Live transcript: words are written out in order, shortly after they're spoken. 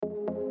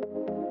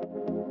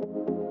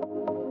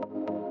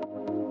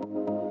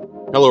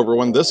Hello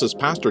everyone, this is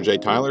Pastor Jay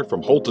Tyler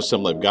from Holt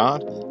Assembly of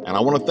God, and I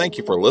want to thank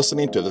you for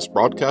listening to this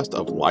broadcast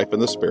of Life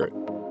in the Spirit.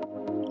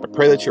 I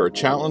pray that you are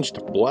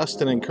challenged, blessed,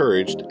 and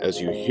encouraged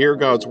as you hear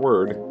God's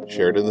Word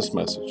shared in this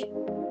message.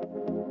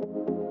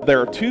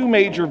 There are two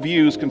major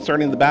views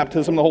concerning the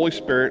baptism of the Holy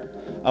Spirit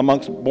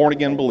amongst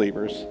born-again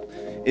believers.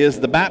 Is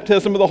the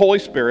baptism of the Holy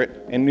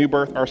Spirit and new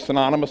birth are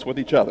synonymous with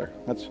each other?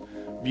 That's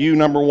view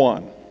number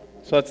one.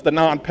 So that's the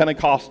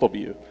non-Pentecostal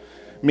view,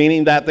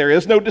 meaning that there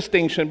is no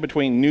distinction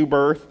between new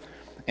birth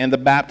and the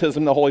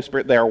baptism of the Holy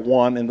Spirit. They are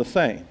one and the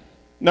same.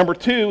 Number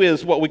two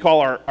is what we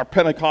call our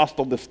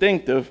Pentecostal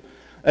distinctive.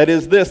 It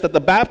is this, that the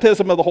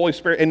baptism of the Holy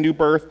Spirit and new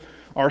birth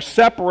are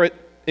separate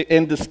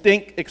and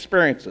distinct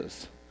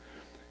experiences.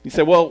 You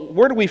say, well,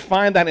 where do we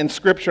find that in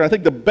Scripture? I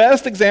think the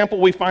best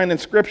example we find in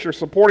Scripture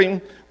supporting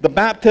the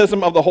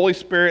baptism of the Holy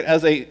Spirit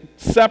as a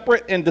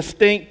separate and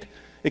distinct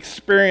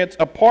experience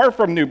apart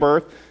from new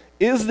birth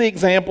is the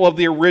example of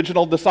the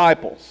original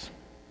disciples.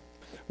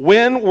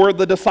 When were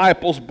the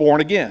disciples born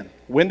again?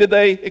 When did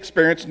they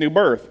experience new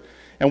birth?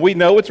 And we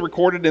know it's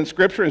recorded in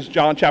Scripture. It's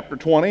John chapter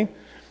 20. It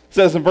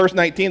says in verse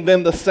 19,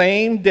 then the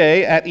same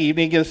day at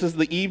evening, this is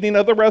the evening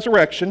of the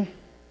resurrection,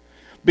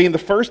 being the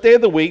first day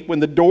of the week,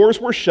 when the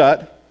doors were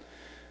shut,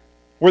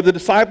 where the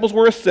disciples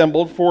were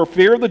assembled for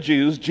fear of the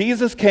Jews,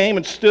 Jesus came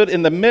and stood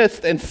in the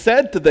midst and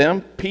said to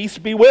them, peace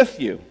be with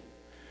you.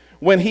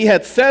 When he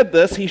had said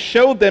this, he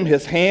showed them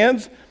his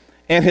hands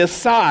and his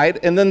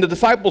side, and then the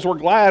disciples were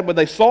glad when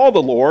they saw the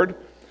Lord.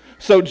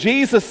 So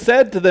Jesus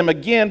said to them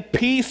again,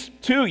 peace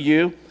to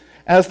you.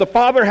 As the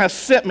Father has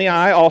sent me,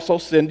 I also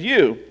send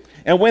you.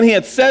 And when he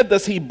had said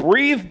this, he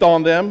breathed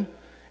on them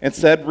and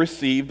said,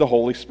 receive the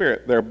Holy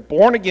Spirit. They're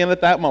born again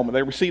at that moment.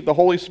 They receive the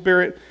Holy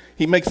Spirit.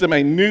 He makes them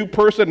a new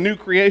person, new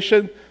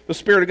creation. The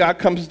Spirit of God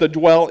comes to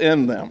dwell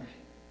in them.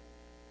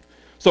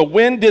 So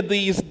when did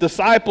these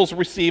disciples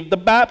receive the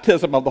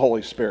baptism of the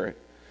Holy Spirit?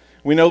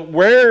 We know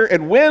where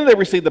and when they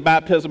received the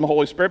baptism of the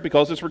Holy Spirit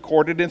because it's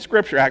recorded in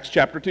Scripture. Acts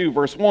chapter 2,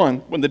 verse 1.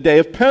 When the day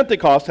of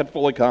Pentecost had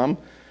fully come,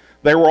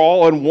 they were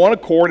all in one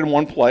accord in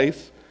one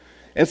place.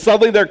 And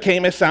suddenly there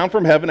came a sound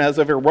from heaven as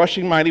of a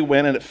rushing mighty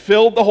wind, and it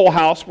filled the whole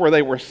house where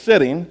they were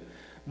sitting.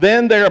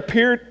 Then there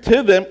appeared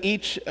to them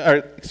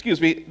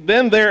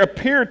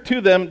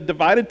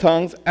divided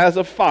tongues as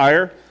of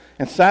fire,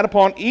 and sat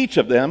upon each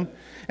of them.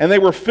 And they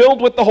were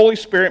filled with the Holy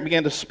Spirit and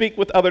began to speak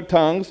with other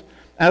tongues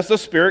as the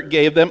Spirit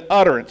gave them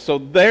utterance. So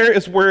there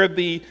is where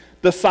the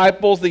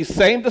disciples, these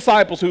same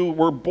disciples who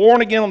were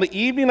born again on the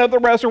evening of the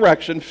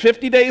resurrection,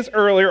 50 days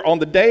earlier on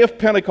the day of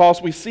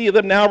Pentecost, we see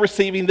them now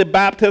receiving the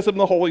baptism of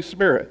the Holy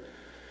Spirit.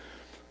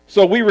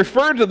 So we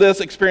refer to this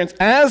experience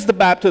as the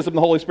baptism of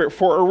the Holy Spirit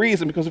for a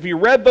reason, because if you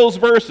read those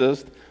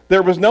verses,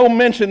 there was no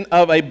mention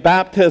of a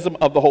baptism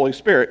of the Holy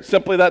Spirit,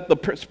 simply that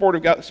the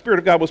Spirit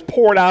of God was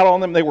poured out on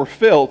them, they were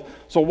filled.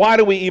 So why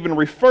do we even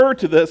refer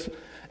to this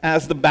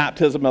as the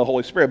baptism of the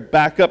Holy Spirit?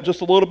 Back up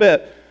just a little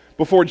bit.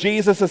 Before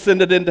Jesus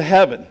ascended into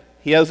heaven,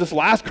 he has this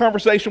last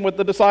conversation with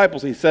the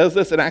disciples. He says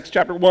this in Acts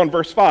chapter 1,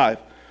 verse 5.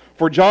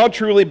 For John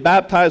truly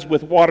baptized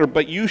with water,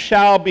 but you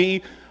shall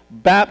be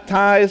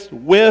baptized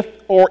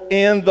with or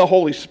in the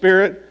Holy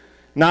Spirit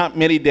not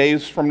many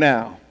days from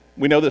now.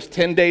 We know this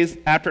 10 days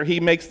after he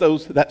makes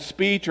that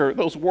speech or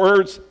those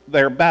words,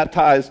 they're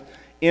baptized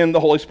in the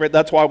Holy Spirit.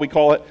 That's why we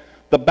call it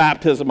the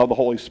baptism of the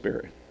Holy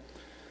Spirit.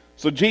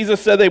 So Jesus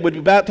said they would be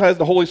baptized in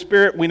the Holy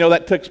Spirit. We know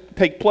that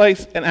take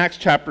place in Acts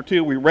chapter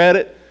 2. We read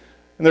it.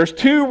 And there's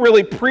two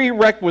really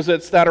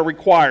prerequisites that are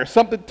required.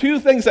 Two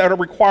things that are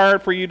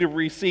required for you to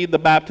receive the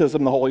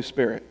baptism of the Holy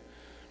Spirit.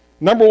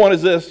 Number one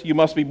is this: you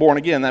must be born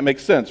again. That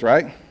makes sense,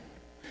 right?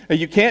 And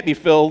you can't be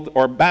filled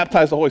or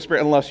baptized in the Holy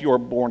Spirit unless you are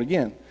born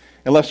again,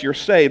 unless you're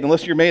saved,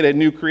 unless you're made a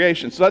new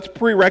creation. So that's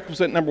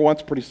prerequisite number one.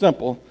 It's pretty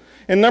simple.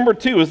 And number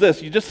two is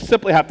this: you just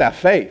simply have to have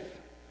faith.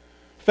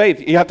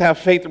 Faith, you have to have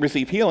faith to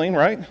receive healing,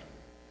 right?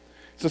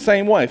 It's the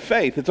same way.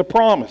 Faith, it's a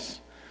promise.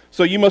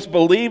 So you must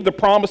believe the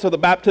promise of the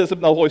baptism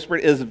of the Holy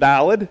Spirit is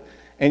valid,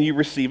 and you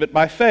receive it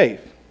by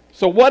faith.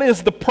 So what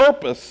is the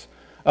purpose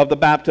of the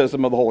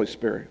baptism of the Holy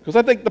Spirit? Because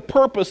I think the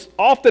purpose,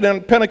 often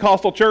in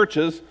Pentecostal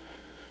churches,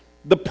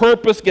 the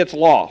purpose gets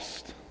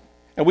lost.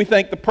 And we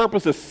think the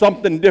purpose is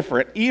something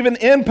different. Even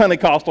in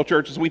Pentecostal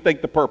churches, we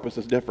think the purpose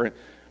is different.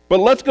 But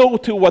let's go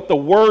to what the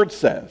Word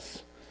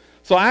says.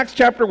 So Acts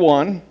chapter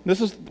 1,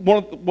 this is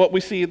what we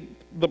see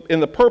in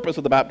the purpose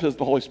of the baptism of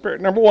the Holy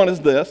Spirit. Number one is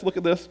this. Look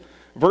at this.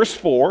 Verse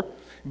 4.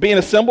 Being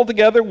assembled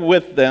together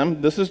with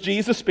them, this is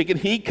Jesus speaking,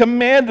 he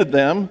commanded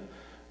them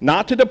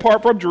not to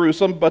depart from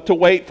Jerusalem, but to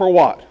wait for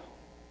what?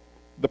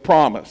 The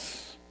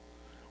promise.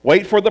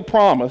 Wait for the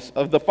promise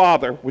of the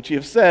Father, which you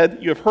have said,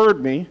 you have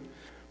heard me.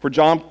 For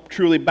John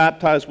truly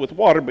baptized with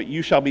water, but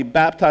you shall be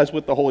baptized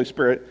with the Holy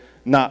Spirit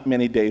not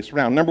many days from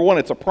now. Number one,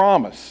 it's a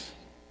promise.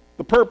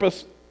 The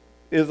purpose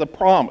is a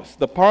promise.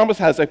 The promise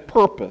has a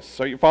purpose.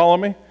 Are you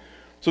following me?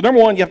 So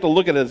number one, you have to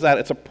look at it as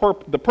that.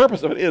 The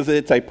purpose of it is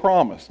it's a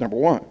promise, number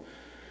one.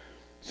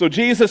 So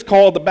Jesus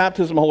called the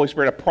baptism of the Holy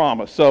Spirit a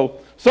promise. So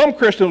some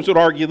Christians would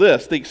argue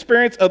this: the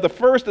experience of the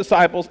first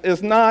disciples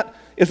is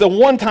a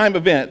one-time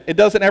event. It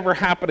doesn't ever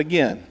happen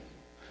again.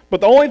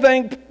 But the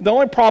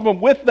only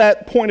problem with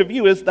that point of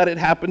view is that it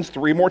happens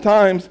 3 more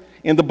times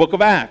in the book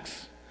of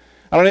Acts.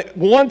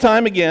 One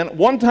time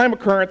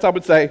occurrence, I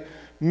would say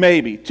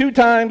maybe. 2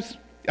 times,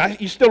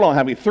 you still don't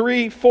have any.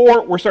 3,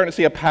 4, we're starting to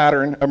see a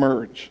pattern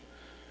emerge.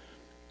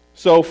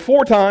 So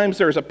 4 times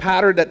there's a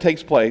pattern that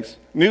takes place: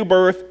 new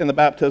birth and the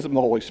baptism of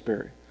the Holy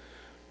Spirit.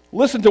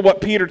 Listen to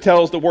what Peter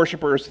tells the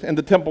worshipers in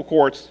the temple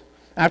courts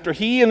after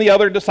he and the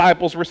other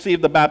disciples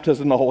received the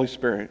baptism of the Holy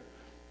Spirit.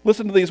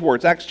 Listen to these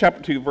words, Acts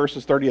chapter 2,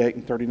 verses 38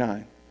 and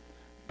 39.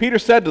 Peter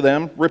said to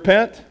them,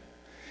 "Repent,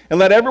 and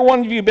let every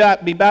one of you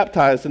be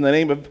baptized in the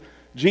name of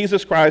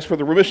Jesus Christ for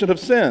the remission of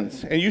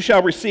sins, and you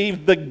shall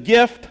receive the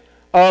gift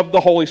of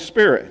the Holy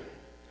Spirit.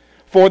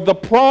 For the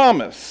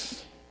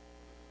promise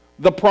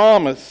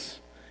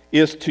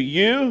is to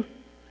you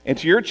and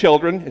to your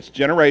children," it's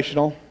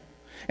generational,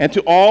 "and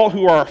to all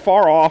who are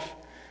far off,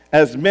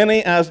 as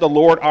many as the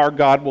Lord our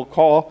God will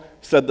call."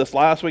 Said this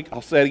last week,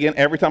 I'll say it again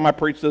every time I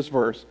preach this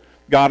verse.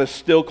 God is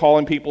still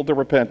calling people to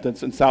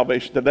repentance and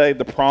salvation today.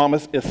 The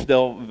promise is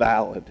still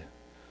valid.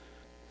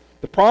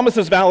 The promise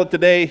is valid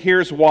today.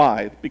 Here's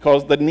why: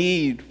 because the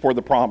need for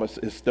the promise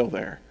is still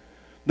there.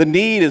 The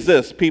need is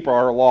this: people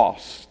are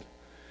lost.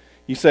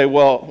 You say,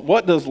 well,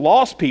 what does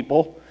lost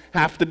people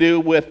have to do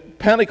with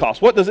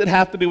Pentecost? What does it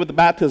have to do with the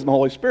baptism of the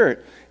Holy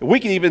Spirit? We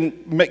can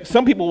even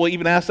some people will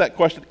even ask that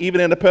question even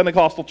in a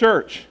Pentecostal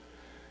church.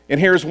 And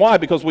here's why: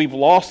 because we've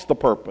lost the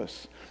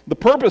purpose. The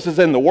purpose is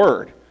in the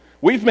Word.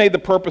 We've made the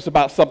purpose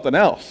about something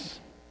else.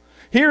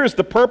 Here is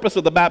the purpose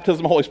of the baptism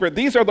of the Holy Spirit.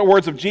 These are the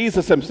words of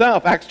Jesus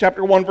himself, Acts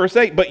chapter 1, verse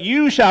 8. "But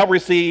you shall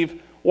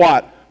receive"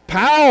 what?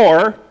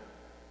 "Power."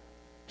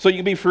 So you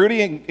can be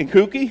fruity and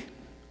kooky?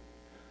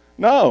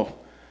 No.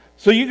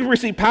 So you can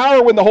receive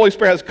power when the Holy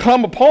Spirit has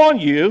come upon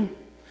you,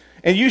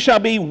 and you shall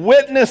be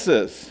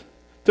witnesses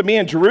to me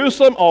in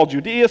Jerusalem, all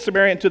Judea,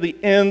 Samaria, and to the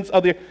ends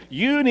of the earth.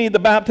 You need the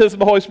baptism of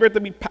the Holy Spirit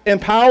to be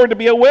empowered to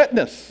be a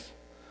witness.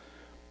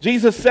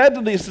 Jesus said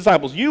to these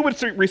disciples, you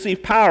would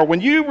receive power.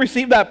 When you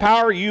receive that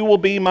power, you will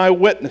be my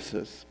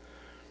witnesses.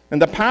 And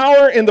the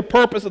power and the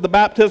purpose of the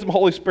baptism of the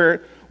Holy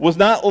Spirit was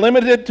not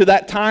limited to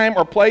that time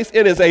or place.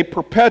 It is a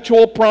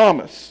perpetual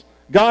promise.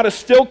 God is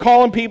still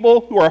calling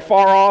people who are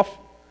far off.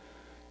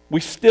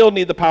 We still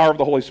need the power of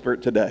the Holy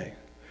Spirit today.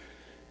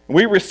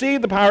 We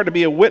receive the power to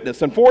be a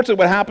witness. Unfortunately,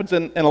 what happens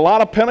in a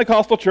lot of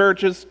Pentecostal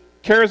churches,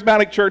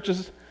 charismatic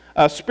churches,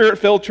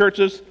 spirit-filled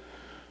churches,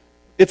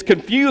 it's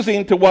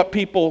confusing to what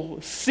people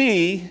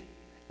see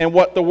and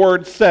what the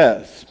Word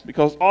says,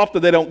 because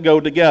often they don't go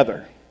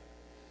together.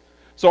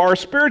 So our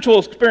spiritual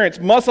experience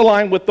must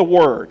align with the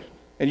Word,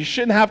 and you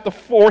shouldn't have to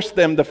force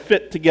them to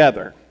fit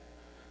together.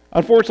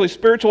 Unfortunately,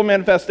 spiritual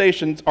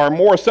manifestations are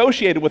more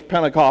associated with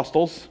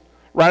Pentecostals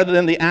rather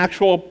than the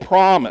actual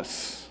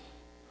promise.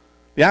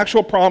 The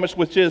actual promise,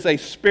 which is a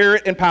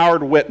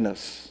Spirit-empowered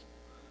witness.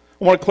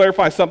 I want to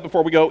clarify something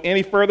before we go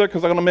any further,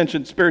 because I'm going to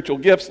mention spiritual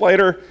gifts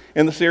later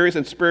in the series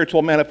and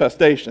spiritual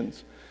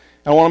manifestations.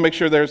 I want to make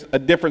sure there's a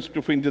difference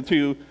between the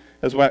two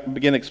as I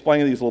begin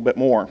explaining these a little bit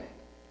more.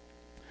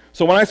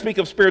 So when I speak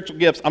of spiritual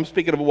gifts, I'm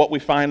speaking of what we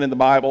find in the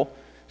Bible,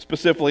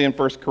 specifically in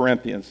 1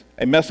 Corinthians.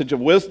 A message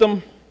of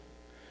wisdom,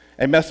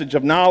 a message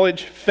of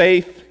knowledge,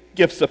 faith,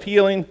 gifts of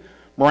healing,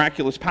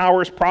 miraculous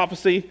powers,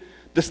 prophecy,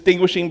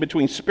 distinguishing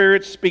between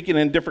spirits, speaking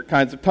in different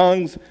kinds of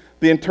tongues,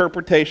 the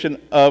interpretation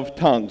of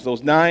tongues.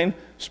 Those 9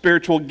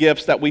 spiritual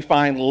gifts that we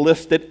find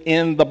listed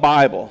in the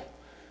Bible,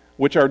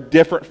 which are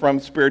different from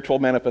spiritual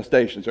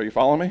manifestations. Are you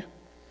following me?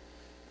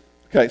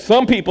 Okay,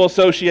 some people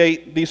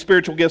associate these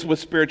spiritual gifts with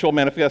spiritual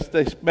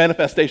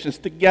manifestations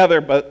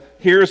together, but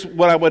here's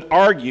what I would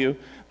argue: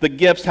 the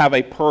gifts have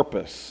a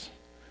purpose.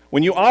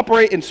 When you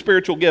operate in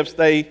spiritual gifts,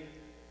 they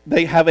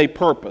have a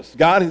purpose.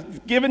 God has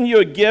given you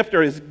a gift,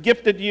 or has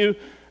gifted you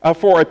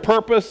for a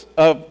purpose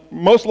of,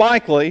 most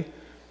likely,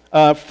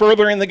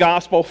 furthering the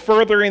gospel,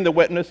 furthering the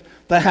witness,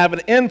 to have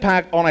an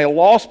impact on a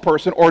lost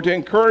person or to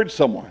encourage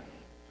someone.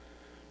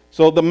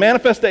 So the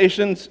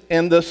manifestations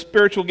and the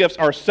spiritual gifts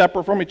are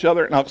separate from each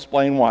other, and I'll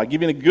explain why. I'll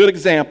give you a good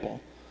example.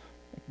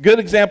 Good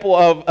example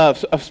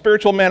of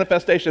spiritual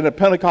manifestation in a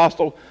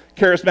Pentecostal,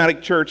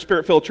 charismatic church,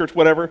 spirit-filled church,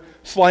 whatever,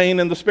 slain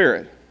in the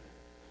Spirit.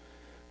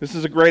 This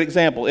is a great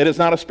example. It is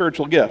not a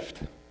spiritual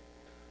gift.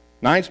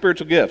 9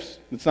 spiritual gifts.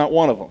 It's not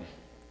one of them.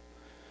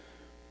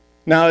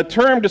 Now, a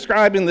term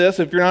describing this,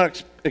 if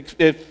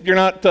you're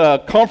not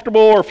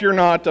comfortable, or if you're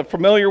not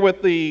familiar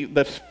with the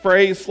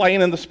phrase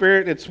 "slain in the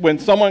Spirit," it's when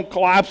someone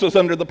collapses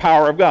under the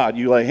power of God.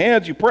 You lay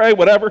hands, you pray,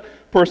 whatever,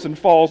 person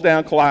falls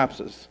down,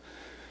 collapses.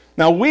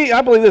 Now,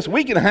 I believe this: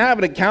 we can have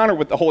an encounter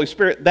with the Holy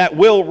Spirit that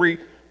will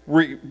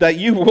that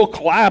you will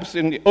collapse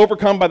and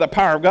overcome by the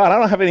power of God. I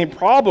don't have any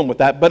problem with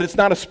that, but it's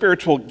not a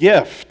spiritual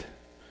gift.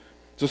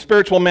 It's a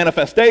spiritual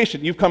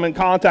manifestation. You've come in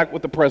contact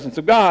with the presence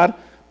of God,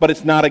 but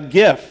it's not a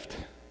gift.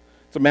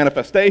 It's a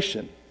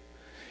manifestation.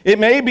 It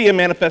may be a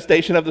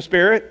manifestation of the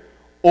Spirit,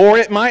 or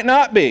it might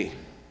not be.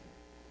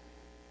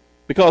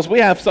 because we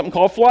have something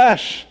called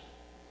flesh.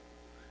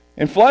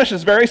 And flesh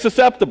is very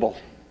susceptible.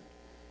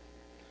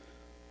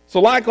 So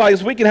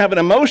likewise, we can have an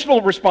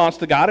emotional response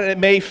to God, and it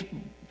may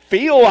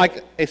feel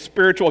like a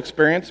spiritual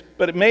experience,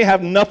 but it may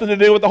have nothing to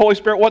do with the Holy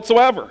Spirit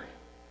whatsoever.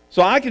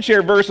 So I can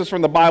share verses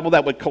from the Bible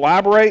that would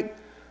collaborate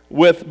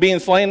with being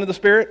slain in the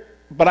Spirit,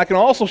 but I can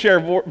also share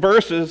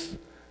verses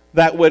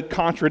that would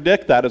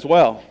contradict that as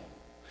well.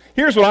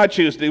 Here's what I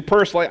choose to do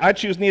personally. I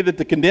choose neither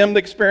to condemn the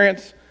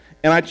experience,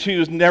 and I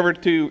choose never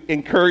to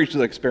encourage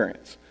the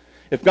experience.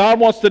 If God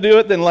wants to do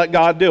it, then let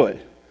God do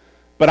it.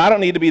 But I don't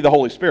need to be the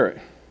Holy Spirit.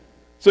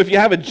 So if you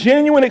have a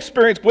genuine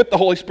experience with the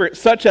Holy Spirit,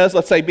 such as,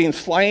 let's say, being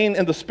slain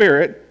in the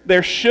Spirit,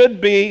 there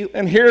should be,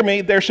 and hear me,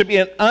 there should be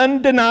an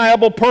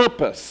undeniable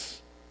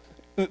purpose.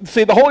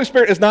 See, the Holy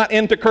Spirit is not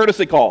into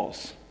courtesy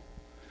calls.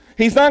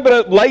 He's not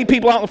going to lay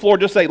people out on the floor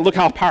and just say, look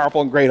how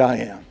powerful and great I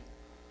am.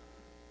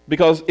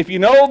 Because if you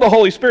know the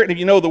Holy Spirit and if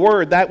you know the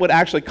Word, that would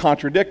actually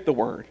contradict the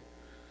Word.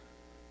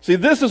 See,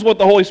 this is what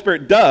the Holy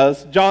Spirit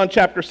does. John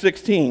chapter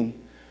 16.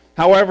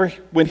 However,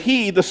 when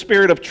He, the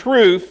Spirit of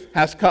truth,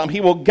 has come,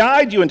 He will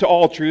guide you into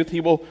all truth. He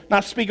will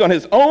not speak on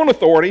His own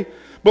authority,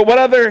 but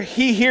whatever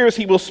He hears,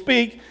 He will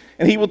speak,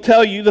 and He will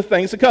tell you the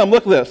things to come.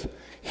 Look at this.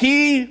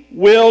 He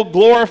will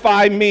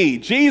glorify me.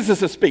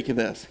 Jesus is speaking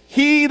this.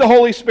 He, the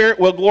Holy Spirit,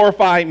 will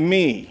glorify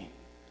me,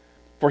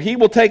 for He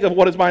will take of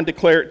what is mine and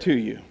declare it to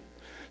you.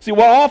 See,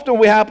 what often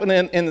we happen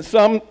in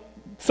some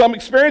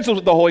experiences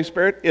with the Holy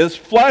Spirit is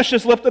flesh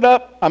is lifted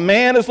up, a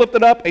man is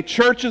lifted up, a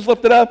church is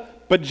lifted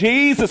up, but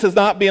Jesus is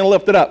not being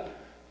lifted up.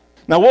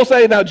 Now, we'll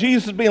say, now,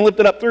 Jesus is being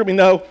lifted up through me.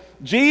 No,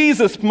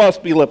 Jesus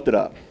must be lifted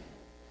up.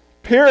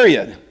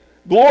 Period.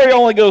 Glory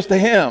only goes to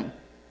Him.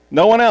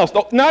 No one else.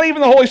 Not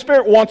even the Holy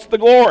Spirit wants the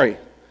glory.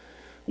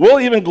 We'll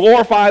even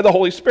glorify the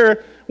Holy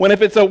Spirit when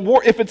if it's a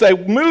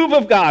move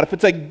of God, if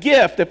it's a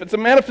gift, if it's a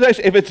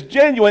manifestation, if it's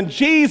genuine,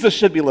 Jesus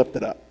should be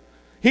lifted up.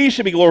 He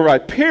should be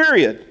glorified,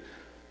 period.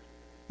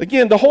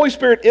 Again, the Holy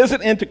Spirit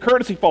isn't into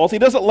courtesy calls. He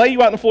doesn't lay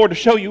you out on the floor to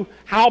show you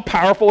how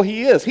powerful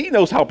He is. He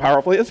knows how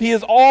powerful He is. He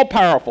is all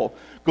powerful.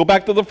 Go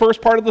back to the first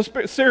part of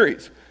the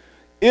series.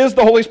 Is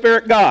the Holy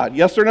Spirit God?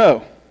 Yes or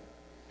no?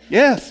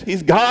 Yes,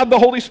 He's God, the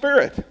Holy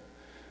Spirit.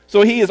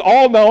 So He is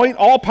all-knowing,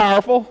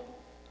 all-powerful.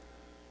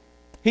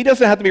 He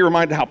doesn't have to be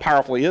reminded how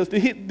powerful He is.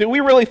 Do we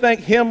really think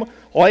Him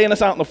laying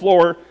us out on the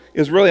floor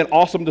is really an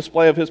awesome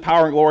display of His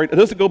power and glory?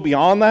 Does it go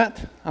beyond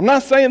that? I'm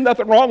not saying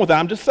nothing wrong with that.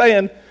 I'm just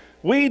saying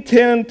we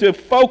tend to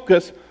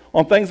focus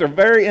on things that are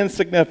very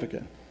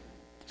insignificant.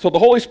 So the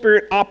Holy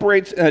Spirit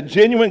operates in a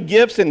genuine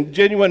gifts and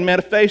genuine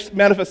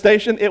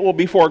manifestation. It will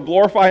be for a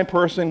glorifying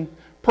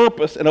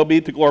purpose, and it will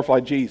be to glorify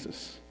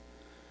Jesus.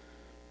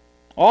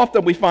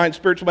 Often we find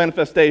spiritual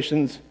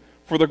manifestations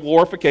for the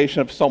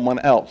glorification of someone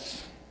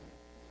else.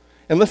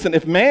 And listen,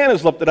 if man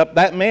is lifted up,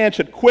 that man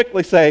should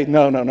quickly say,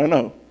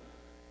 no.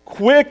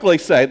 Quickly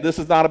say, this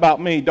is not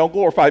about me. Don't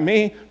glorify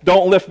me.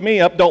 Don't lift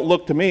me up. Don't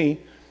look to me.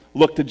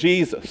 Look to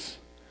Jesus.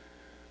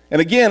 And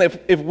again,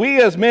 if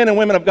we as men and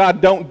women of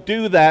God don't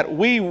do that,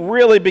 we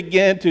really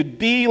begin to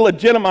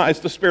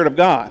delegitimize the Spirit of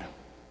God.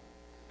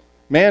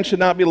 Man should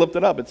not be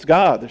lifted up. It's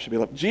God that should be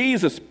lifted up.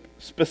 Jesus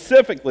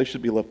specifically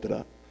should be lifted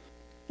up.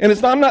 And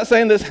I'm not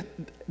saying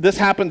this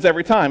happens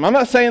every time. I'm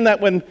not saying that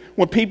when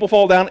people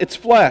fall down, it's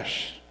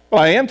flesh.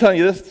 But I am telling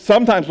you this,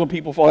 sometimes when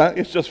people fall down,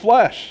 it's just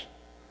flesh.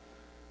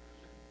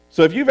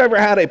 So if you've ever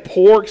had a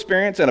poor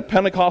experience in a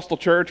Pentecostal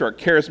church or a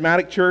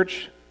charismatic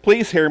church,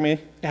 please hear me,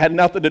 it had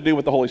nothing to do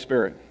with the Holy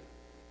Spirit.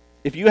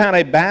 If you had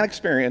a bad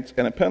experience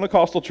in a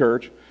Pentecostal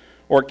church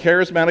or a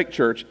charismatic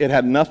church, it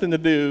had nothing to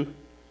do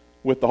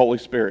with the Holy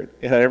Spirit.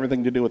 It had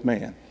everything to do with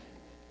man.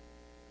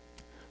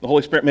 The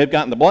Holy Spirit may have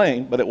gotten the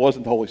blame, but it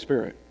wasn't the Holy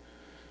Spirit.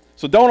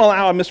 So don't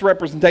allow a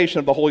misrepresentation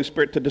of the Holy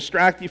Spirit to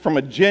distract you from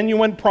a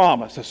genuine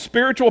promise, a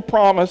spiritual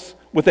promise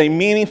with a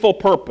meaningful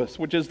purpose,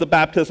 which is the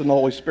baptism of the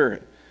Holy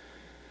Spirit.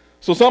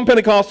 So some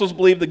Pentecostals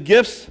believe the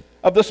gifts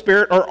of the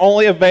Spirit are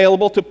only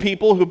available to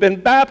people who've been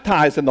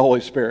baptized in the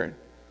Holy Spirit.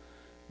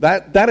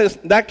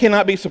 That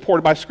cannot be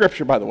supported by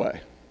Scripture, by the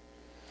way.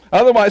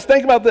 Otherwise,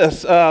 think about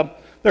this.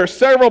 There are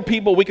several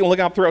people we can look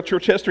up throughout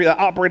church history that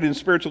operated in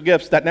spiritual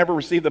gifts that never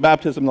received the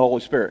baptism of the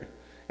Holy Spirit,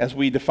 as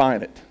we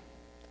define it.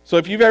 So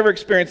if you've ever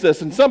experienced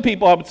this, and some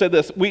people, I would say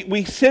this,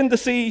 we tend to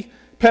see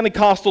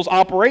Pentecostals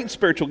operate in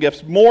spiritual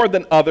gifts more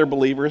than other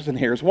believers, and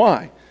here's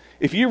why.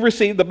 If you've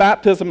received the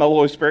baptism of the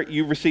Holy Spirit,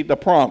 you've received a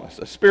promise,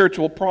 a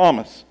spiritual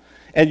promise.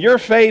 And your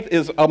faith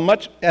is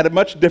at a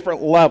much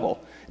different level.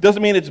 It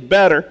doesn't mean it's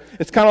better.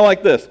 It's kind of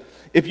like this.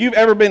 If you've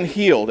ever been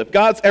healed, if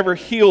God's ever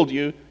healed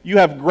you, you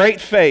have great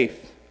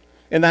faith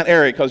in that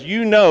area because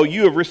you know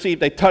you have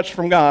received a touch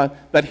from God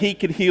that He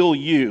could heal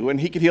you and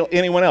He could heal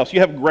anyone else. You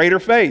have greater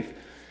faith.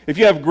 If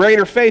you have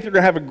greater faith, you're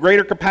going to have a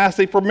greater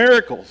capacity for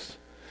miracles.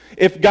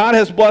 If God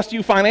has blessed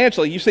you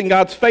financially, you've seen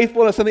God's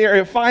faithfulness in the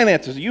area of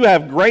finances, you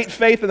have great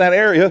faith in that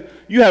area,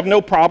 you have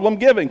no problem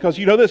giving because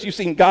you know this, you've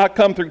seen God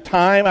come through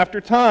time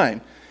after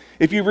time.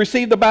 If you've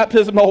received the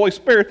baptism of the Holy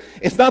Spirit,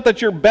 it's not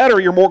that you're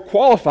better, you're more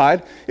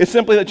qualified, it's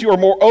simply that you are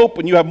more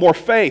open, you have more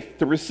faith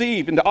to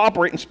receive and to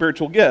operate in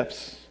spiritual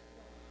gifts.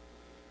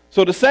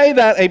 So to say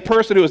that a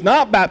person who is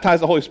not baptized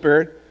in the Holy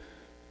Spirit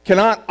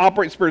cannot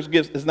operate spiritual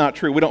gifts is not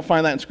true. We don't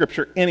find that in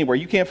Scripture anywhere.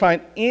 You can't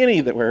find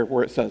anywhere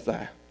where it says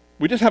that.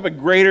 We just have a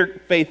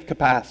greater faith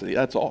capacity,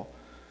 that's all.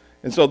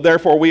 And so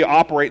therefore we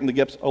operate in the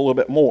gifts a little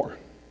bit more.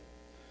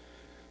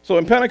 So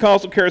in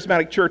Pentecostal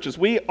charismatic churches,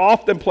 we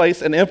often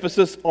place an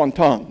emphasis on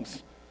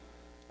tongues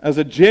as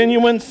a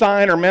genuine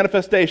sign or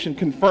manifestation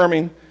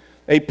confirming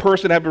a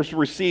person has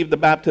received the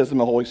baptism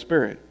of the Holy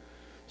Spirit.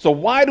 So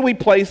why do we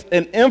place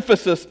an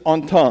emphasis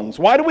on tongues?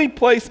 Why do we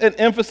place an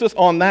emphasis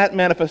on that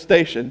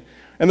manifestation?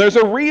 And there's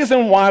a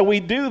reason why we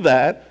do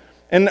that.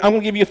 And I'm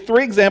going to give you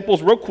 3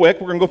 examples real quick.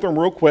 We're going to go through them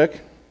real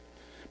quick.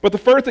 But the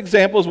first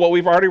example is what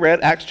we've already read,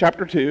 Acts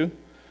chapter 2.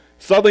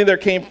 Suddenly there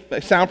came a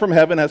sound from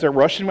heaven as a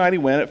rushing mighty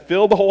wind. It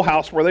filled the whole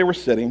house where they were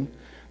sitting.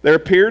 There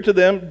appeared to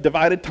them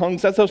divided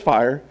tongues as of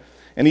fire,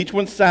 and each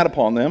one sat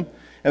upon them.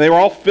 And they were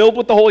all filled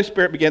with the Holy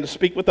Spirit, began to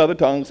speak with other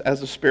tongues as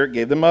the Spirit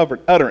gave them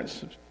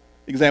utterance.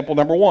 Example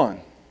number 1.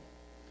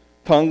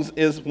 Tongues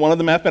is one of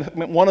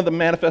the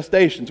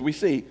manifestations we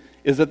see.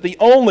 Is it the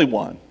only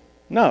one?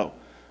 No.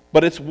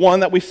 But it's one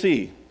that we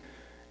see.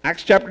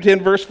 Acts chapter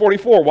 10, verse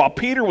 44. While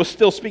Peter was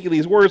still speaking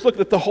these words, look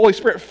that the Holy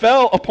Spirit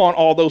fell upon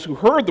all those who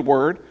heard the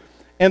word,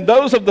 and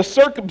those of the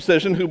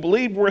circumcision who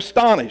believed were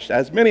astonished,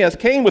 as many as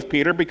came with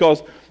Peter,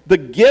 because the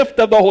gift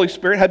of the Holy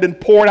Spirit had been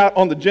poured out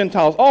on the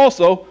Gentiles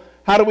also.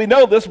 How do we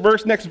know this?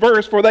 Next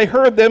verse, for they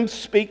heard them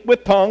speak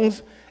with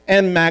tongues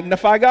and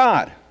magnify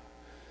God.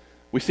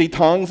 We see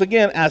tongues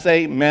again as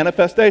a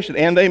manifestation,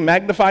 and they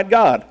magnified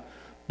God.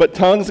 But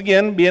tongues,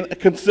 again, being a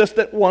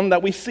consistent one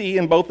that we see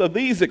in both of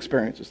these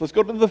experiences. Let's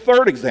go to the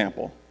third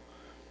example.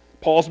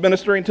 Paul's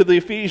ministering to the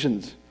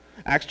Ephesians,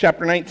 Acts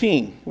chapter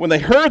 19. When they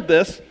heard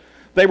this,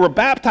 they were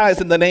baptized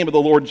in the name of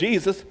the Lord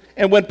Jesus.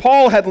 And when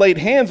Paul had laid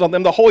hands on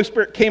them, the Holy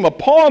Spirit came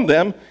upon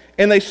them,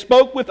 and they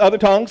spoke with other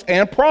tongues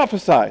and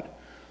prophesied.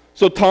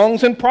 So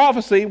tongues and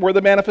prophecy were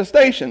the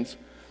manifestations.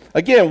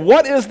 Again,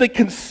 what is the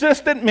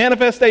consistent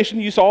manifestation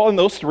you saw in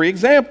those 3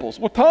 examples?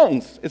 Well,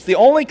 tongues. It's the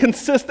only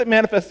consistent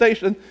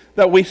manifestation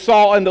that we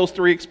saw in those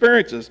 3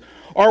 experiences.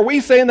 Are we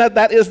saying that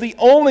that is the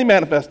only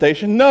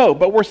manifestation? No,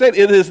 but we're saying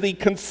it is the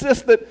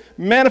consistent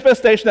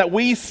manifestation that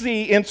we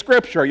see in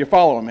Scripture. Are you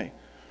following me?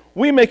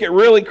 We make it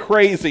really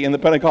crazy in the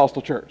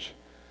Pentecostal church.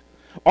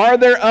 Are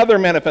there other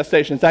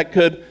manifestations that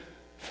could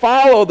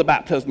follow the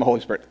baptism of the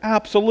Holy Spirit?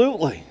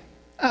 Absolutely.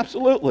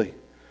 Absolutely.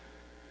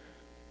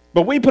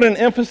 But we put an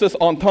emphasis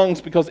on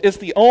tongues because it's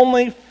the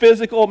only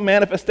physical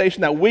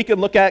manifestation that we can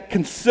look at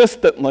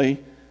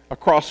consistently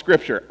across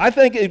Scripture. I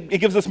think it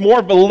gives us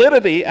more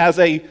validity as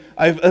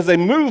a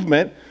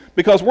movement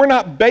because we're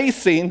not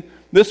basing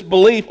this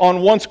belief on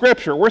one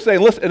Scripture. We're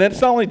saying, listen, and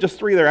it's not only just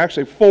 3, there are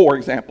actually 4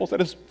 examples. I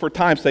just, for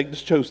time's sake,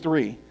 just chose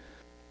 3.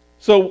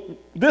 So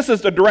this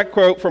is a direct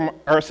quote from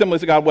our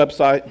Assemblies of God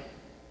website,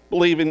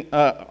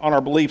 on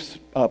our beliefs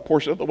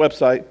portion of the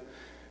website. It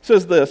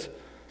says this: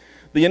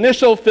 the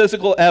initial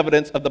physical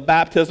evidence of the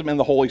baptism in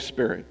the Holy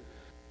Spirit.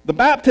 The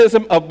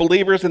baptism of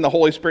believers in the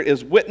Holy Spirit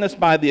is witnessed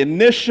by the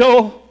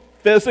initial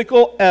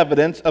physical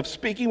evidence of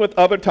speaking with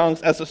other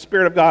tongues as the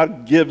Spirit of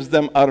God gives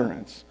them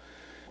utterance.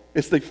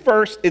 It's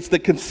the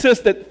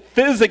consistent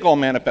physical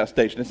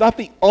manifestation. It's not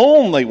the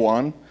only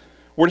one.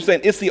 We're just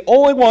saying it's the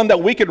only one that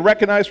we can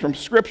recognize from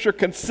Scripture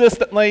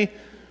consistently.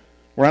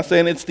 We're not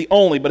saying it's the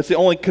only, but it's the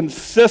only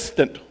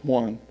consistent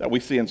one that we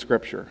see in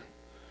Scripture.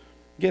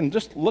 Again,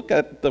 just look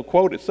at the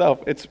quote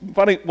itself. It's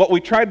funny, what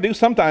we try to do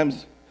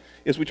sometimes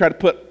is we try to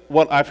put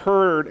what I've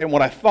heard and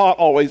what I thought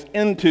always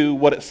into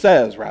what it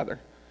says, rather.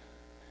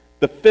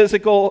 The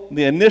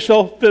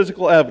initial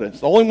physical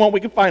evidence, the only one we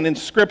can find in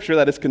Scripture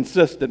that is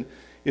consistent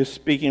is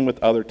speaking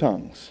with other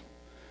tongues.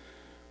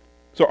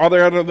 So are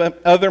there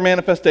other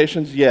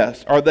manifestations?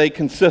 Yes. Are they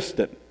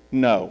consistent?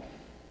 No.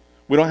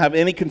 We don't have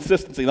any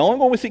consistency. The only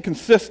one we see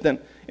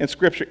consistent in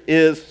Scripture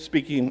is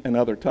speaking in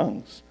other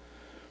tongues.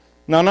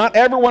 Now, not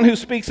everyone who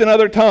speaks in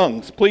other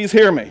tongues, please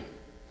hear me.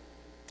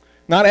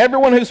 Not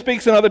everyone who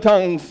speaks in other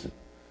tongues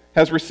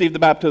has received the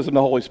baptism of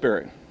the Holy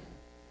Spirit.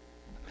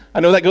 I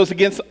know that goes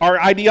against our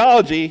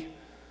ideology,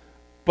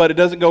 but it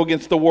doesn't go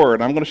against the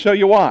Word. I'm going to show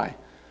you why.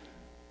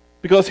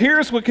 Because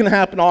here's what can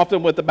happen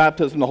often with the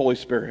baptism of the Holy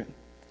Spirit.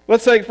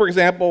 Let's say, for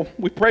example,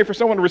 we pray for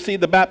someone to receive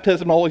the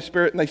baptism of the Holy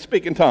Spirit and they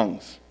speak in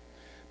tongues.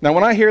 Now,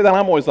 when I hear that,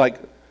 I'm always like,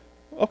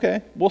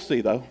 okay, we'll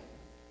see, though.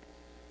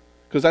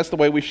 Because that's the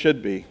way we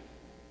should be.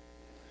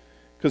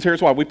 Because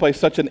here's why. We place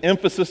such an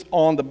emphasis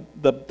on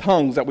the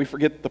tongues that we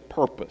forget the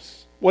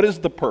purpose. What is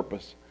the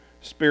purpose?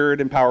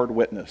 Spirit-empowered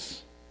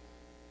witness.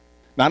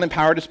 Not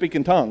empowered to speak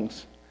in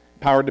tongues,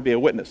 empowered to be a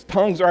witness.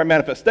 Tongues are a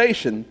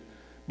manifestation,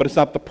 but it's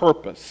not the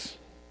purpose.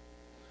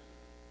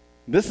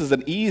 This is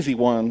an easy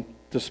one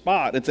to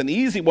spot. It's an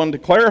easy one to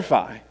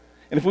clarify.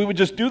 And if we would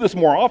just do this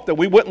more often,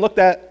 we wouldn't look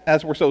at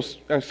as we're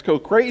so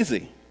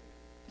crazy.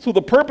 So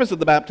the purpose of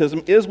the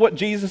baptism is what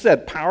Jesus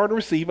said, power to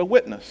receive a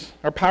witness,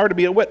 or power to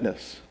be a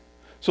witness.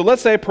 So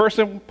let's say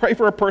pray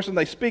for a person,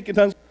 they speak in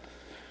tongues,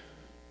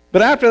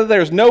 but after that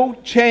there's no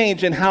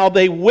change in how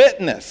they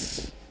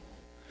witness.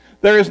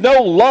 There is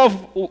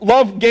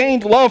no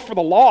gained love for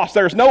the lost.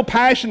 There is no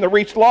passion to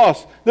reach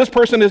lost. This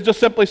person has just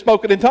simply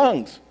spoken in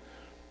tongues.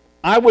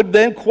 I would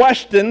then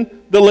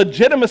question the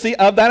legitimacy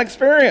of that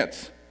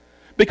experience.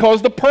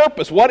 Because the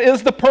purpose, what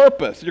is the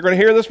purpose? You're going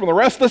to hear this from the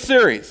rest of the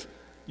series.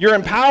 You're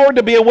empowered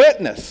to be a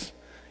witness.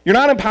 You're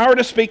not empowered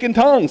to speak in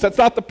tongues. That's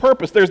not the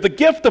purpose. There's the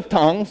gift of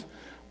tongues,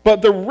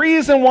 but the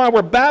reason why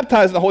we're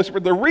baptized in the Holy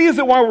Spirit, the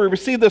reason why we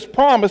receive this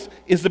promise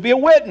is to be a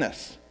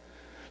witness.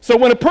 So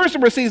when a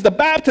person receives the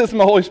baptism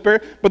of the Holy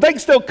Spirit, but they can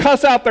still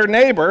cuss out their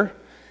neighbor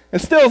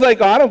and still say,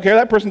 oh, I don't care,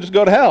 that person just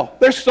go to hell.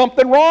 There's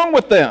something wrong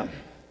with them.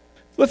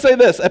 Let's say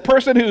this, a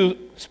person who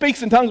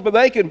speaks in tongues, but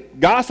they can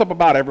gossip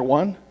about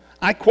everyone,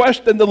 I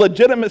question the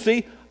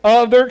legitimacy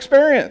of their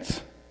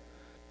experience.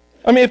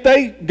 I mean, if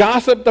they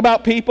gossiped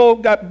about people,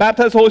 got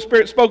baptized in the Holy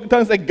Spirit, spoke in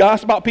tongues, they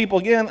gossip about people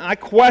again, I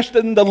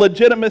question the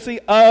legitimacy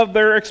of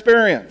their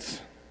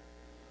experience.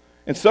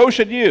 And so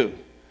should you,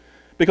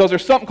 because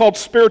there's something called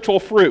spiritual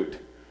fruit.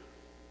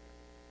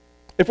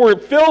 If we're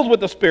filled with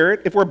the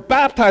Spirit, if we're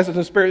baptized in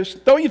the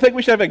Spirit, don't you think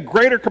we should have a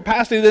greater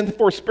capacity than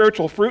for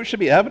spiritual fruit should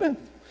be evident?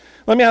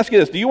 Let me ask you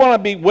this. Do you want to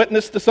be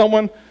witness to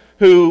someone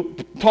who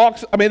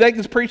talks, I mean, they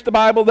can preach the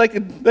Bible, they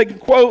can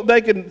quote,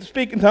 they can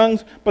speak in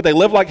tongues, but they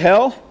live like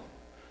hell?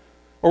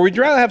 Or would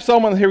you rather have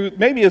someone who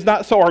maybe is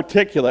not so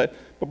articulate,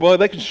 but boy,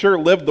 they can sure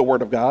live the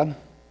Word of God?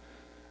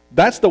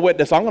 That's the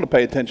witness I'm going to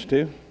pay attention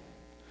to.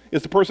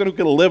 It's the person who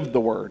can live the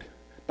Word,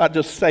 not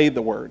just say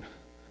the Word.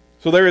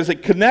 So there is a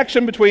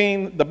connection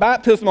between the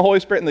baptism of the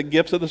Holy Spirit and the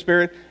gifts of the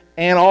Spirit,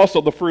 and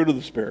also the fruit of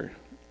the Spirit.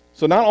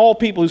 So not all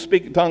people who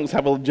speak in tongues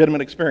have a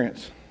legitimate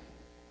experience.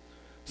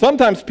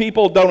 Sometimes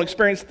people don't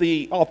experience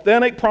the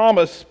authentic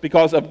promise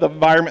because of the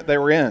environment they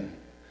were in.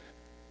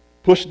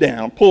 Pushed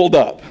down, pulled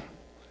up.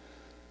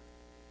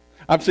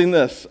 I've seen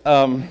this.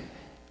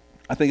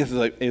 I think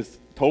this is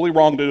totally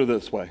wrong to do it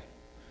this way.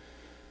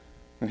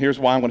 And here's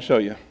why I'm going to show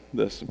you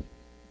this.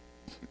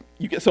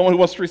 You get someone who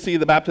wants to receive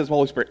the baptism of the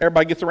Holy Spirit.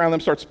 Everybody gets around them,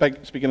 starts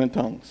speaking in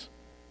tongues.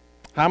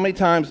 How many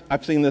times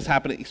I've seen this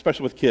happen,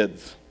 especially with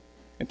kids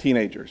and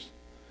teenagers?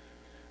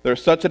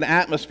 There's such an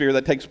atmosphere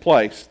that takes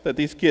place that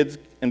these kids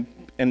and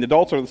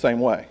adults are the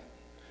same way.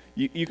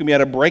 You can be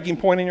at a breaking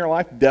point in your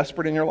life,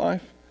 desperate in your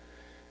life,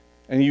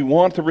 and you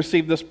want to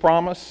receive this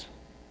promise,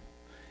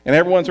 and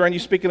everyone's around you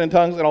speaking in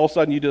tongues, and all of a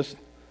sudden you just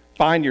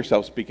find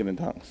yourself speaking in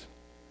tongues.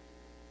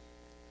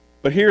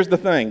 But here's the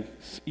thing.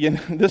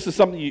 This is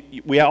something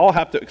we all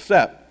have to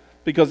accept,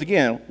 because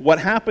again, what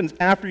happens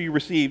after you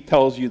receive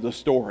tells you the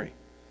story.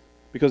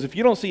 Because if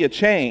you don't see a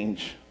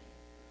change,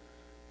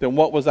 then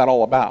what was that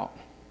all about?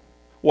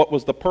 What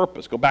was the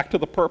purpose? Go back to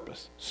the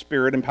purpose.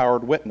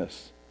 Spirit-empowered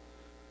witness.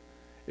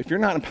 If you're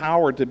not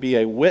empowered to be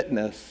a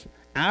witness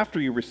after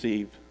you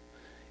receive,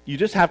 you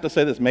just have to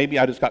say this, maybe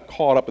I just got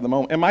caught up in the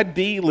moment. Am I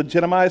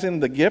delegitimizing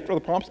the gift or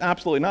the promise?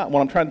 Absolutely not. What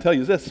I'm trying to tell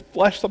you is this,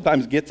 flesh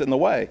sometimes gets in the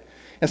way.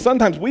 And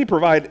sometimes we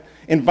provide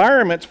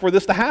environments for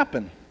this to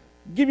happen.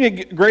 I'll give you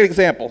a great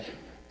example.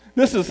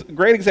 This is a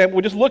great example.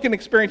 We just look at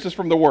experiences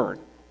from the Word.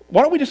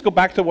 Why don't we just go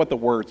back to what the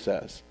Word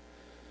says?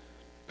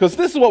 Because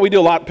this is what we do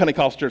a lot in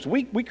Pentecostal church.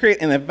 We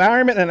create an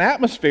environment and an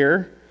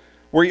atmosphere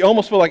where you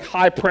almost feel like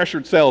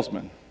high-pressured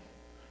salesmen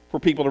for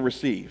people to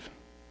receive.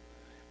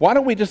 Why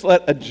don't we just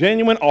let a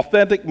genuine,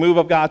 authentic move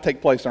of God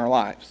take place in our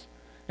lives?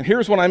 And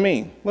here's what I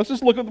mean. Let's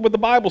just look at what the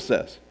Bible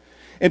says.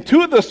 In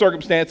two of the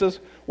circumstances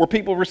where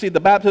people received the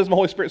baptism of the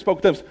Holy Spirit and spoke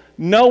in tongues,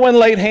 no one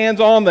laid hands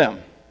on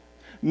them.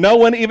 No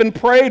one even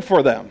prayed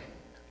for them.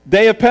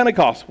 Day of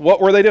Pentecost, what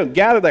were they doing?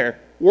 Gathered there,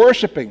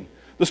 worshiping.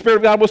 The Spirit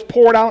of God was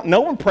poured out. No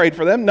one prayed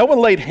for them. No one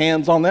laid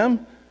hands on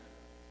them.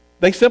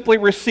 They simply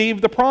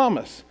received the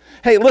promise.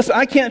 Hey, listen,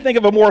 I can't think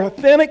of a more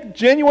authentic,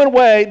 genuine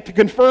way to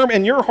confirm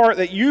in your heart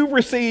that you've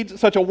received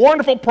such a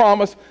wonderful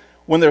promise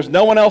when there's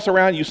no one else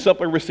around, you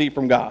simply receive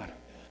from God.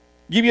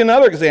 Give you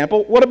another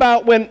example. What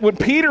about when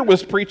Peter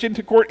was preaching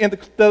in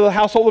the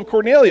household of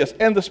Cornelius,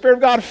 and the Spirit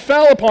of God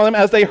fell upon them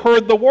as they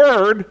heard the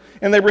word,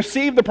 and they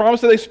received the promise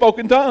that they spoke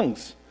in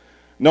tongues.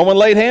 No one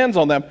laid hands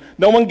on them.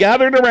 No one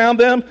gathered around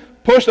them,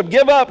 pushed them,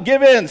 give up,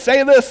 give in,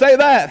 say this, say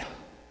that.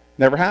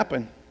 Never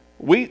happened.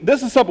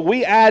 This is something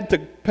we add to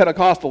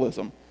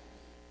Pentecostalism.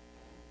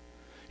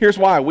 Here's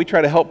why. We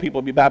try to help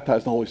people be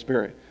baptized in the Holy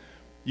Spirit.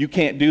 You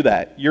can't do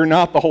that. You're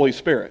not the Holy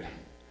Spirit.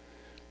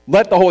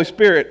 Let the Holy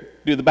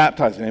Spirit do the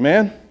baptizing.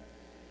 Amen?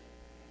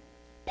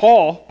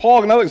 Paul,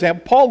 another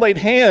example, Paul laid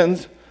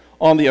hands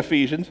on the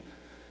Ephesians.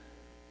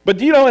 But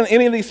do you know in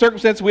any of these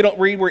circumstances we don't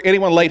read where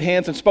anyone laid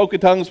hands and spoke in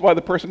tongues while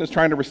the person is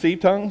trying to receive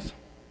tongues?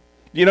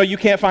 Do you know you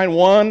can't find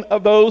one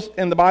of those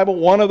in the Bible,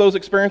 one of those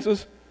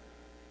experiences?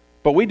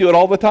 But we do it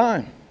all the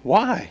time.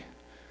 Why?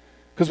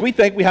 Because we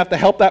think we have to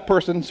help that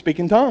person speak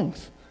in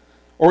tongues.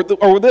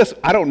 Or this,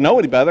 I don't know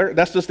any better.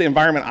 That's just the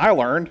environment I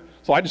learned,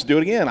 so I just do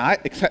it again.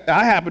 It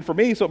happened for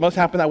me, so it must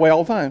happen that way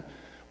all the time.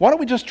 Why don't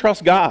we just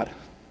trust God?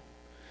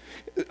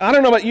 I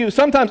don't know about you.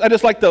 Sometimes I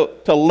just like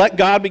to let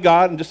God be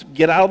God and just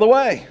get out of the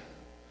way.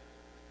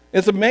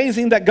 It's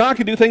amazing that God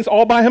can do things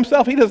all by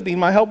himself. He doesn't need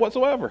my help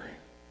whatsoever.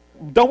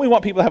 Don't we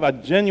want people to have a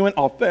genuine,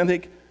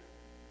 authentic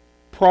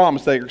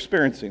promise they're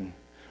experiencing?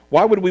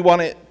 Why would we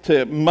want it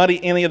to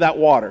muddy any of that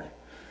water?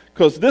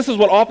 Because this is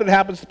what often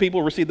happens to people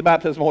who receive the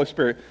baptism of the Holy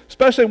Spirit,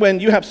 especially when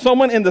you have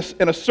someone in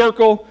a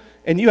circle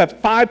and you have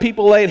 5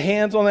 people laid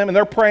hands on them and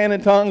they're praying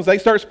in tongues, they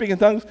start speaking in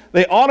tongues,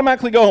 they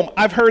automatically go home.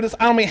 I've heard this.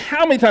 I don't know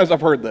how many times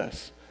I've heard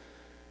this.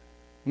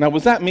 Now,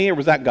 was that me or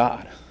was that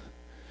God?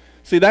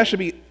 See, that should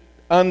be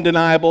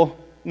undeniable,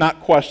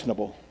 not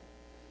questionable.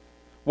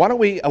 Why don't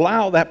we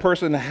allow that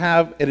person to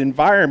have an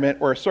environment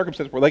or a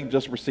circumstance where they can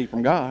just receive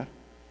from God?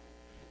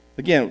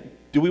 Again,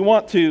 do we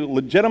want to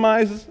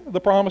legitimize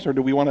the promise or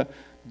do we want to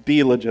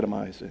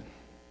delegitimize it?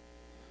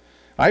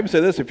 I even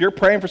say this, if you're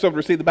praying for someone to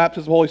receive the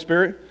baptism of the Holy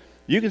Spirit,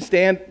 you can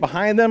stand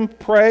behind them,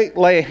 pray,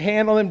 lay a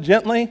hand on them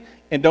gently,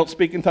 and don't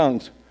speak in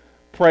tongues.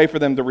 Pray for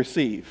them to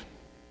receive.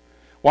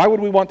 Why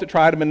would we want to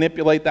try to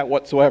manipulate that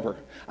whatsoever?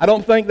 I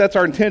don't think that's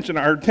our intention.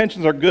 Our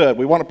intentions are good.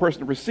 We want a person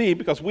to receive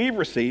because we've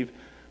received,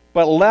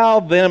 but allow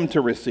them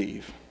to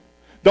receive.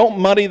 Don't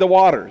muddy the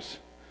waters.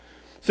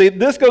 See,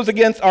 this goes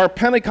against our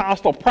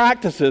Pentecostal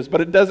practices,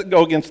 but it doesn't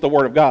go against the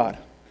Word of God.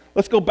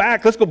 Let's go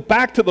back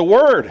to the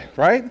Word,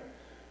 right?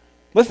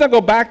 Let's not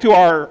go back to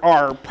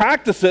our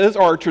practices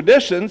or our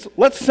traditions.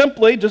 Let's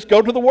simply just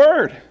go to the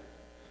Word.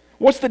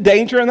 What's the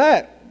danger in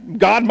that?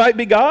 God might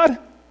be God.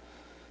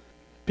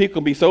 People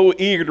can be so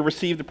eager to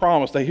receive the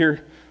promise. They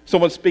hear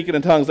someone speaking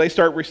in tongues. They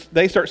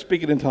start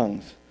speaking in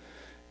tongues.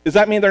 Does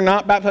that mean they're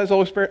not baptized with the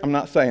Holy Spirit? I'm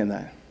not saying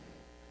that.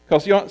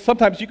 Because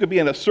sometimes you could be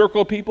in a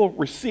circle of people,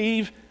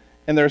 receive,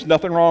 and there's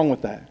nothing wrong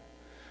with that.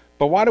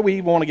 But why do we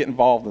even want to get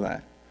involved in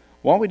that?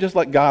 Why don't we just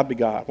let God be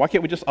God? Why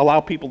can't we just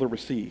allow people to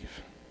receive?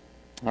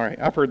 All right,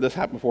 I've heard this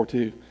happen before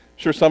too. I'm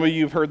sure some of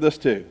you have heard this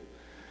too.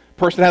 A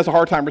person has a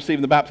hard time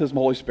receiving the baptism of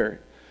the Holy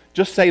Spirit.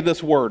 Just say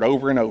this word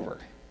over and over.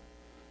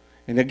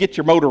 And you'll get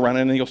your motor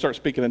running and you'll start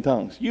speaking in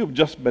tongues. You've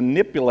just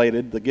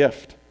manipulated the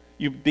gift.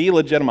 You've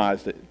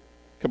delegitimized it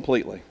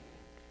completely.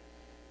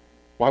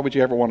 Why would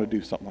you ever want to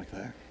do something like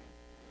that?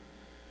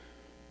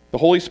 The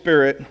Holy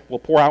Spirit will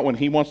pour out when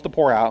He wants to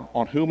pour out,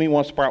 on whom He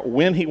wants to pour out,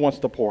 when He wants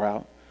to pour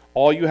out.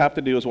 All you have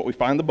to do is what we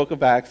find in the book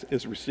of Acts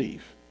is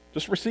receive.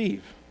 Just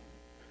receive.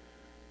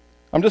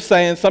 I'm just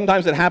saying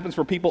sometimes it happens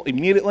for people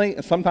immediately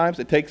and sometimes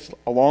it takes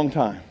a long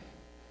time.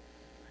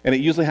 And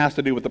it usually has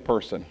to do with the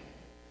person.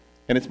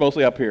 And it's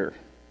mostly up here.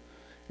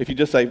 If you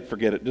just say,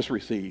 forget it, just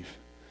receive.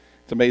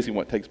 It's amazing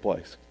what takes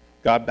place.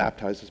 God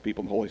baptizes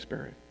people in the Holy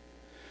Spirit.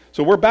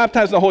 So we're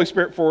baptized in the Holy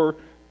Spirit for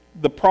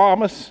the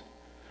promise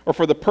or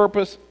for the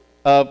purpose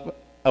of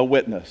a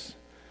witness,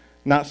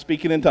 not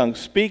speaking in tongues.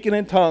 Speaking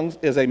in tongues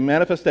is a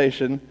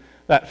manifestation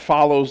that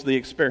follows the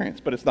experience,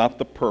 but it's not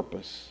the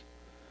purpose.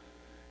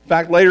 In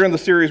fact, later in the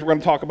series, we're going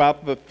to talk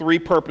about the 3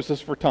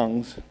 purposes for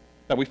tongues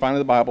that we find in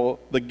the Bible: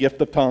 the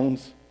gift of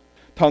tongues,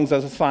 tongues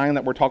as a sign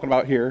that we're talking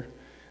about here,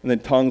 and then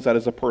tongues that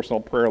is a personal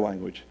prayer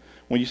language.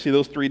 When you see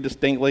those 3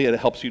 distinctly, it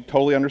helps you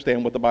totally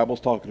understand what the Bible's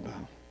talking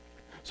about.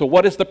 So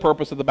what is the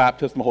purpose of the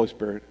baptism of the Holy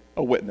Spirit?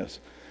 A witness.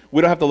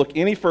 We don't have to look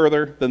any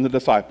further than the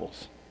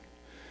disciples.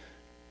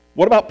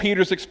 What about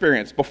Peter's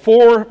experience?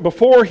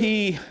 Before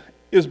he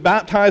is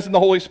baptized in the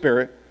Holy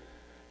Spirit,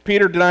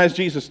 Peter denies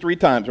Jesus 3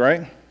 times,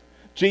 right?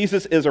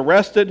 Jesus is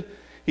arrested.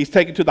 He's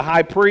taken to the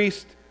high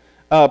priest.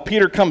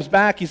 Peter comes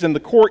back. He's in the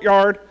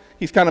courtyard.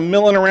 He's kind of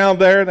milling around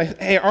there. They say,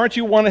 hey, aren't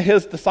you one of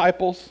his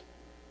disciples?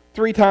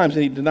 3 times,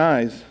 and he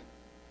denies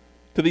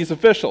to these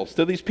officials,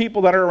 to these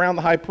people that are around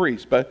the high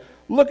priest. But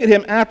look at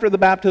him after the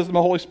baptism of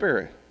the Holy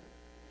Spirit.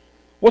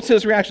 What's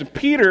his reaction?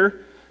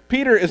 Peter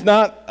is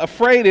not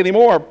afraid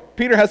anymore.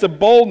 Peter has a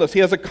boldness. He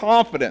has a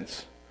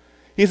confidence.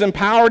 He's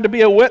empowered to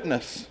be a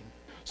witness.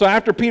 So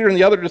after Peter and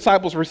the other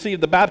disciples receive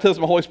the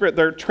baptism of the Holy Spirit,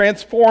 they're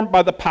transformed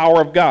by the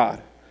power of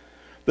God.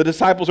 The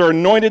disciples are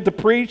anointed to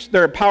preach.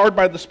 They're empowered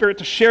by the Spirit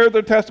to share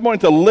their testimony,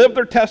 to live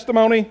their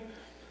testimony.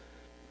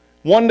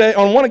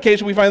 On one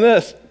occasion, we find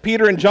this.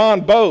 Peter and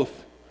John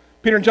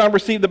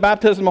received the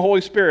baptism of the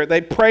Holy Spirit.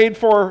 They prayed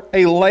for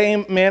a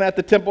lame man at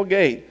the temple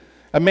gate,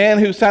 a man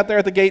who sat there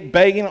at the gate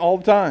begging all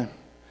the time.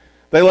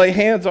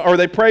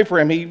 They pray for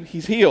him.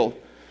 He's healed.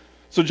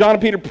 So John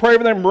and Peter pray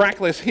for them,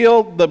 miraculous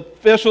healed. The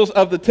officials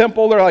of the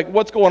temple, they're like,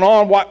 what's going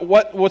on?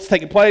 What's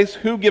taking place?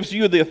 Who gives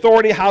you the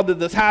authority? How did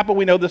this happen?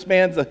 We know this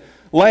man's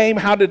lame.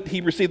 How did he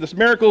receive this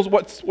miracles?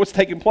 What's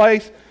taking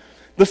place?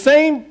 The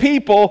same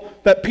people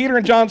that Peter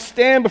and John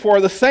stand before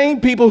are the same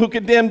people who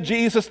condemned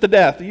Jesus to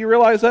death. Do you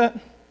realize that?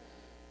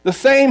 The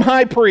same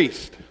high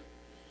priest.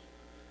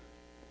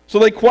 So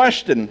they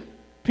question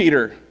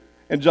Peter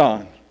and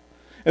John.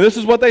 And this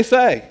is what they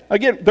say.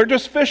 Again, they're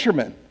just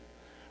fishermen.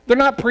 They're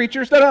not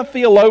preachers. They're not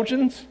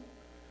theologians.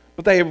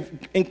 But they have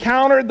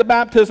encountered the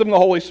baptism of the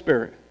Holy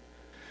Spirit.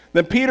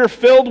 Then Peter,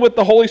 filled with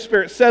the Holy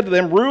Spirit, said to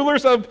them,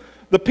 rulers of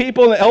the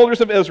people and the elders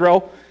of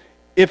Israel,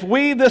 if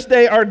we this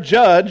day are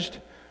judged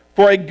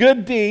for a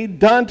good deed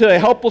done to a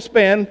helpless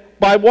man,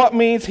 by what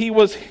means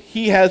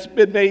he has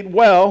been made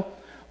well,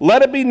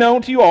 let it be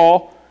known to you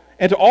all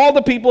and to all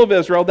the people of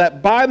Israel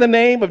that by the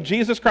name of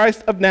Jesus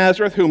Christ of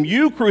Nazareth, whom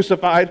you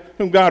crucified,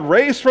 whom God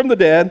raised from the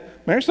dead, man,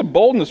 there's some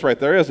boldness right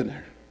there, isn't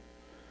there?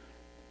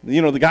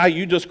 You know, the guy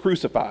you just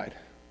crucified,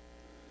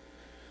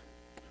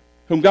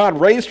 whom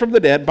God raised from the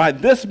dead, by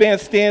this man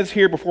stands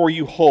here before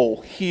you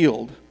whole,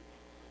 healed.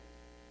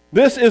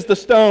 This is the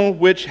stone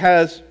which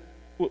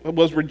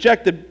was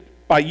rejected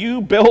by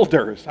you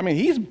builders. I mean,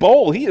 he's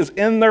bold. He is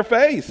in their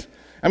face.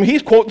 I mean,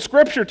 he's quoting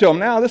scripture to them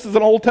now. This is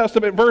an Old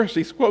Testament verse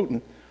he's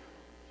quoting.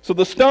 So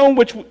the stone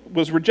which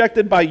was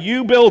rejected by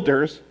you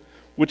builders,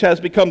 which has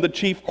become the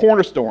chief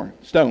cornerstone,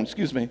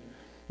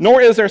 nor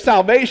is there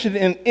salvation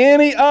in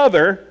any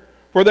other,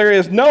 for there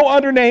is no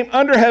other name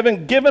under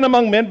heaven given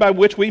among men by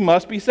which we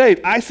must be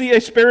saved. I see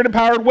a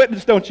spirit-empowered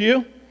witness, don't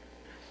you?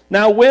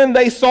 Now when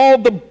they saw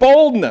the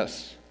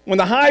boldness, when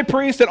the high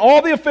priest and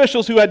all the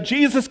officials who had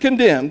Jesus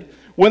condemned,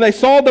 when they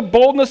saw the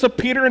boldness of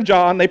Peter and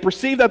John, they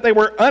perceived that they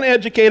were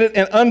uneducated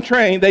and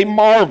untrained. They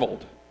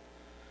marveled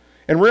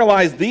and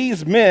realized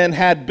these men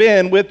had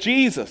been with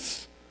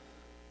Jesus.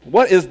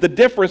 What is the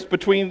difference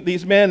between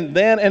these men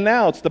then and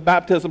now? It's the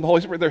baptism of the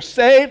Holy Spirit. They're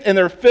saved and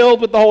they're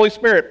filled with the Holy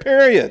Spirit,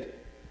 period.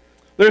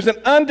 There's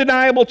an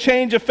undeniable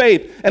change of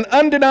faith, an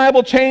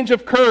undeniable change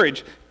of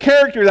courage,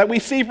 character that we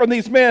see from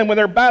these men when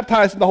they're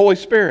baptized in the Holy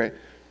Spirit.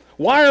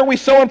 Why are we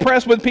so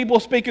impressed when people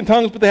speak in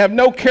tongues but they have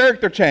no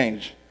character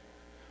change?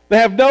 They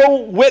have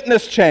no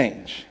witness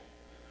change.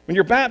 When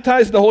you're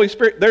baptized in the Holy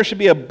Spirit, there should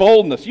be a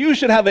boldness. You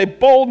should have a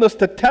boldness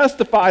to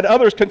testify to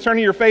others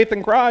concerning your faith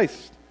in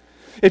Christ.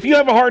 If you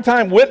have a hard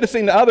time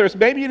witnessing to others,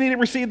 maybe you need to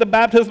receive the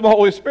baptism of the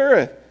Holy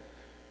Spirit.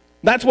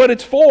 That's what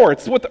it's for.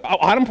 It's what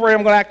I'm afraid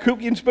I'm going to act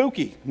kooky and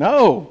spooky.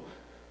 No.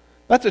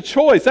 That's a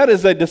choice. That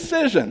is a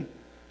decision.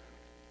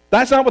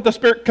 That's not what the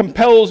Spirit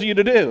compels you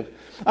to do.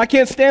 I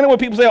can't stand it when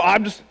people say,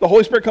 the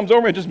Holy Spirit comes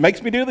over and just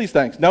makes me do these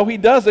things. No, he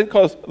doesn't,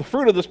 because the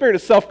fruit of the Spirit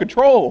is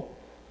self-control.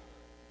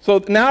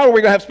 So now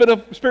we're going to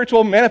have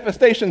spiritual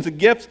manifestations and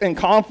gifts in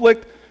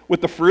conflict with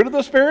the fruit of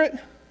the Spirit?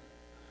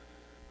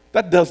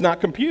 That does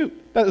not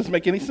compute. That doesn't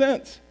make any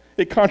sense.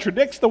 It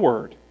contradicts the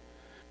Word.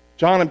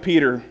 John and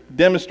Peter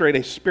demonstrate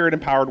a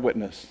Spirit-empowered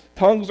witness.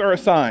 Tongues are a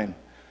sign.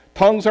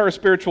 Tongues are a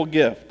spiritual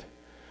gift.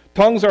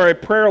 Tongues are a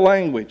prayer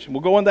language.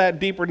 We'll go into that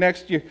deeper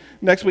next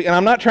week. And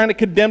I'm not trying to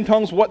condemn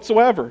tongues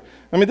whatsoever.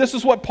 I mean, this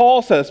is what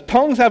Paul says.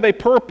 Tongues have a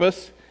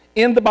purpose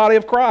in the body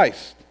of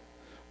Christ.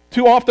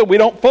 Too often we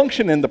don't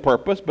function in the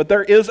purpose, but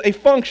there is a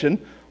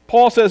function.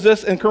 Paul says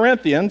this in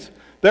Corinthians,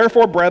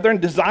 therefore, brethren,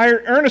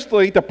 desire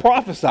earnestly to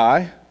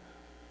prophesy,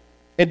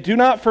 and do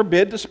not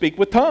forbid to speak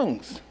with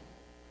tongues.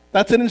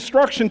 That's an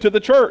instruction to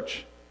the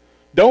church.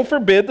 Don't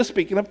forbid the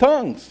speaking of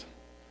tongues.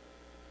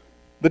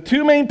 The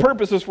two main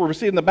purposes for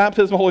receiving the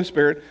baptism of the Holy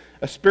Spirit,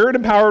 a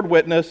Spirit-empowered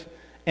witness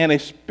and a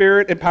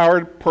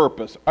Spirit-empowered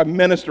purpose, a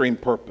ministering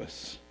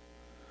purpose.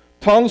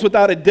 Tongues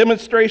without a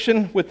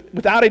demonstration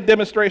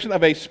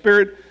of a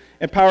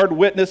Spirit-empowered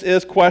witness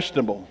is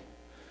questionable.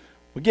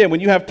 Again,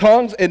 when you have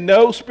tongues and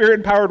no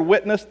Spirit-empowered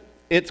witness,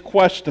 it's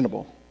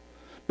questionable.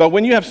 But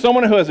when you have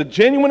someone who has a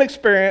genuine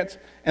experience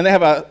and they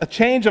have a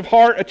change of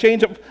heart,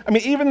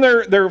 even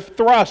their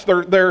thrust,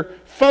 their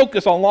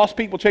focus on lost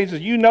people changes,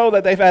 you know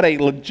that they've had a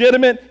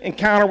legitimate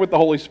encounter with the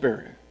Holy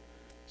Spirit.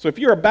 So if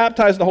you're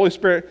baptized in the Holy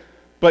Spirit,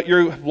 but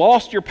you've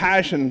lost your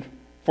passion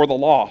for the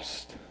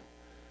lost,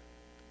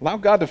 allow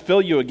God to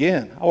fill you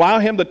again. Allow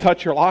Him to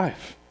touch your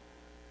life.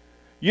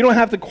 You don't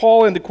have to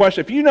call into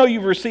question. If you know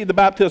you've received the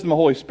baptism of the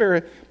Holy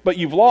Spirit, but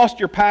you've lost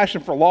your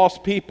passion for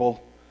lost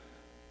people,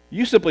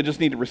 you simply just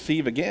need to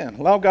receive again.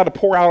 Allow God to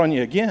pour out on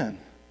you again.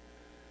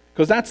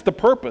 Because that's the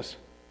purpose.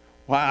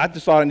 Well, I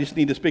just thought I just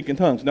need to speak in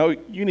tongues. No,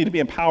 you need to be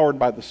empowered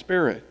by the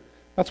Spirit.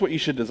 That's what you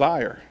should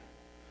desire.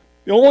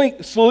 The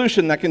only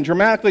solution that can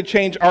dramatically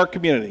change our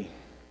community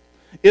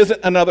isn't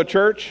another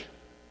church.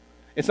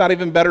 It's not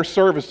even better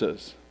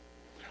services.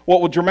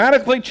 What will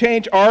dramatically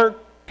change our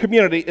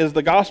community is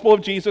the gospel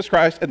of Jesus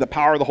Christ and the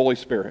power of the Holy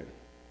Spirit.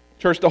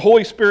 Church, the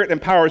Holy Spirit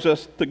empowers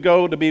us to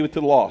go to be with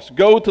the lost.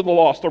 Go to the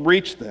lost, to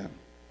reach them.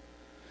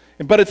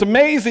 But it's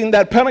amazing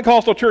that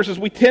Pentecostal churches,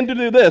 we tend to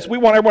do this. We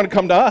want everyone to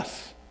come to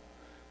us.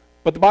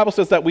 But the Bible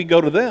says that we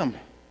go to them.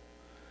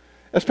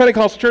 As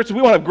Pentecostal churches,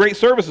 we want to have great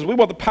services. We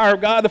want the power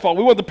of God to fall.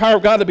 We want the power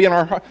of God to be in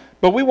our heart.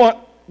 But we want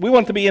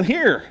it to be in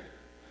here.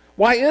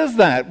 Why is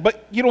that?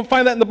 But you don't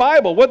find that in the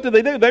Bible. What do?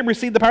 They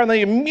receive the power and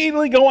they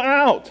immediately go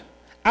out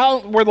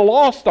where the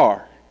lost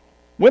are.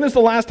 When is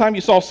the last time you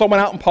saw someone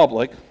out in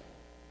public,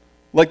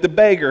 like the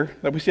beggar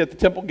that we see at the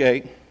temple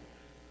gate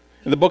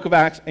in the book of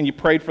Acts, and you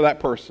prayed for that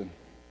person?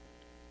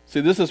 See,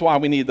 this is why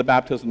we need the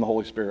baptism of the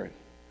Holy Spirit.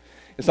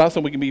 It's not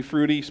so we can be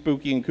fruity,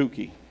 spooky, and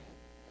kooky.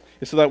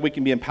 It's so that we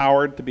can be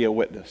empowered to be a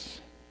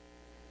witness,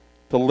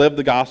 to live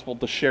the gospel,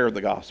 to share the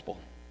gospel.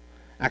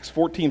 Acts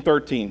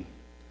 14:13.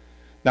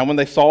 Now when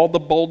they saw the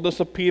boldness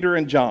of Peter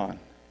and John,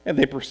 and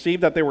they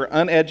perceived that they were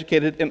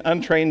uneducated and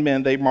untrained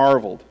men, they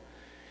marveled.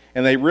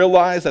 And they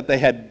realized that they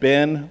had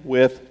been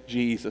with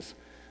Jesus.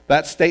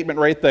 That statement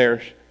right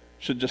there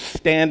should just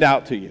stand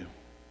out to you.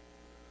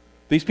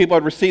 These people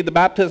had received the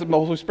baptism of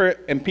the Holy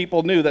Spirit, and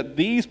people knew that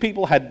these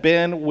people had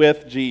been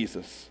with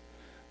Jesus.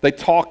 They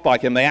talked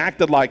like Him. They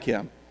acted like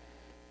Him.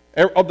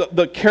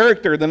 The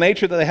character, the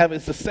nature that they have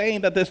is the same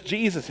that this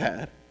Jesus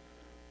had.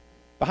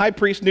 The high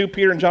priest knew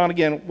Peter and John,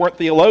 again, weren't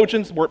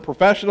theologians, weren't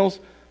professionals.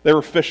 They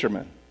were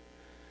fishermen.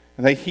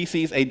 And he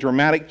sees a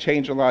dramatic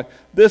change in life.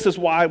 This is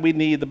why we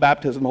need the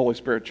baptism of the Holy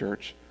Spirit,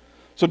 church.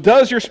 So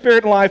does your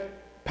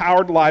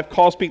Spirit-powered life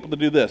cause people to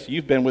do this?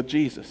 You've been with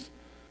Jesus.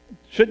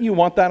 Shouldn't you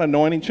want that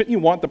anointing? Shouldn't you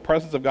want the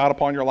presence of God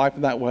upon your life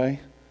in that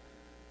way?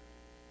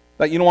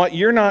 That, you know what,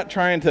 you're not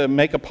trying to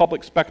make a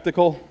public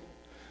spectacle.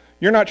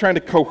 You're not trying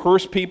to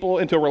coerce people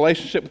into a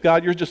relationship with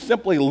God. You're just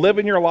simply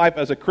living your life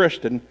as a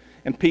Christian,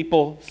 and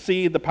people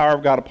see the power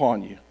of God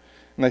upon you.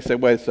 And they say,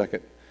 wait a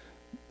second,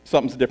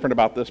 something's different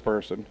about this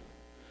person.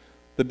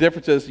 The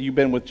difference is you've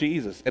been with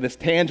Jesus, and it's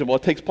tangible.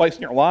 It takes place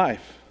in your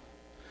life.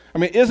 I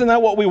mean, isn't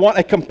that what we want,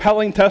 a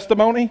compelling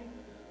testimony?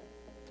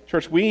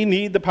 Church, we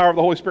need the power of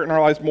the Holy Spirit in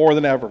our lives more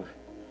than ever,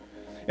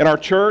 in our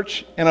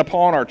church and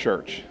upon our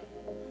church.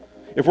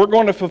 If we're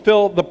going to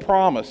fulfill the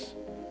promise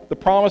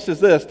is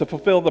this, to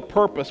fulfill the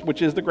purpose,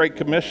 which is the Great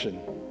Commission.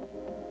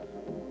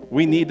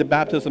 We need the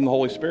baptism of the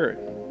Holy Spirit.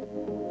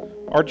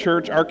 Our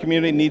church, our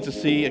community needs to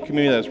see a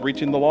community that's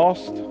reaching the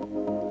lost,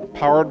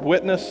 powered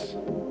witness,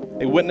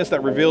 a witness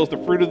that reveals the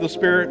fruit of the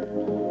Spirit,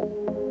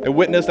 a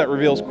witness that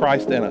reveals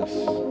Christ in us.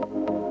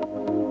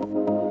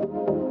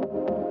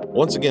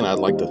 Once again, I'd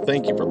like to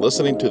thank you for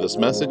listening to this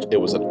message. It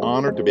was an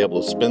honor to be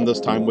able to spend this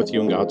time with you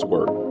in God's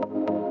Word.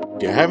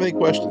 If you have any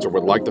questions or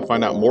would like to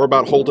find out more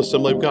about Holt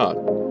Assembly of God,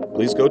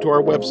 please go to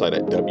our website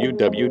at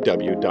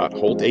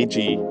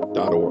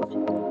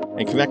www.holtag.org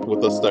and connect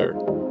with us there.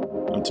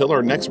 Until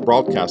our next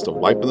broadcast of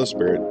Life in the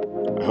Spirit,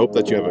 I hope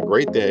that you have a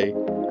great day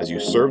as you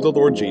serve the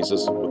Lord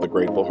Jesus with a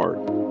grateful heart.